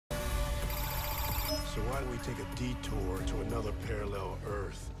So why don't we take a detour to another parallel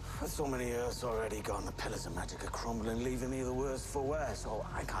Earth? There's so many Earths already gone. The pillars of magic are crumbling, leaving me the worse for wear. So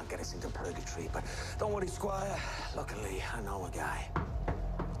I can't get us into purgatory. But don't worry, Squire. Luckily, I know a guy.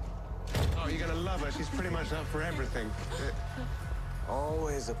 Oh, you're gonna love her. She's pretty much up for everything.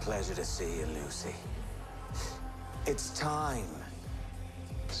 Always a pleasure to see you, Lucy. It's time.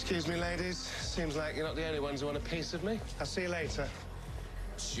 Excuse me, ladies. Seems like you're not the only ones who want a piece of me. I'll see you later.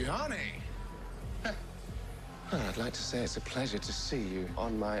 Johnny! Well, I'd like to say it's a pleasure to see you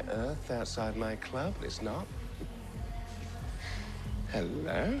on my Earth outside my club, but it's not.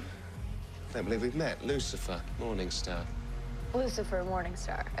 Hello. Don't believe we've met. Lucifer, Morningstar. Lucifer,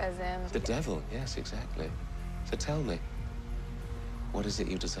 Morningstar, as in... The devil, yes, exactly. So tell me, what is it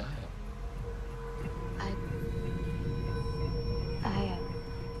you desire?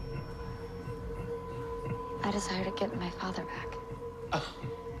 I desire to get my father back. Oh,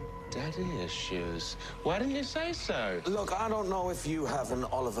 daddy issues. Why didn't you say so? Look, I don't know if you have an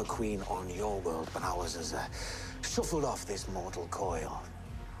Oliver Queen on your world, but ours is shuffled off this mortal coil.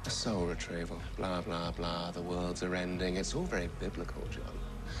 A soul retrieval, blah, blah, blah. The worlds are ending. It's all very biblical, John.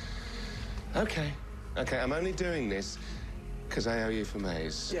 Okay, I'm only doing this because I owe you for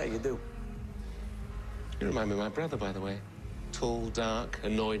maize. Yeah, you do. You remind me of my brother, by the way. Tall, dark,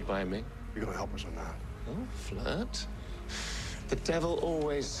 annoyed by me. You're gonna help us on that. Oh, flirt. The devil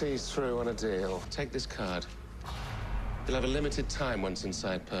always sees through on a deal. Take this card. You'll have a limited time once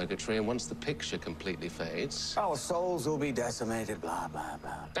inside purgatory, and once the picture completely fades... Our souls will be decimated, blah, blah,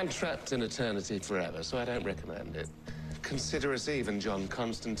 blah. And trapped in eternity forever, so I don't recommend it. Consider us even, John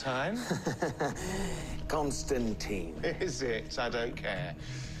Constantine. Constantine. Is it? I don't care.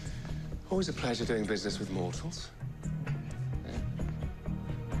 Always a pleasure doing business with mortals.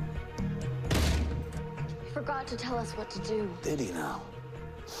 He forgot to tell us what to do. Did he now?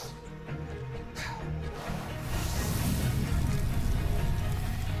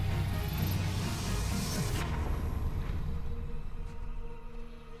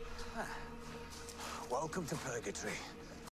 Welcome to purgatory.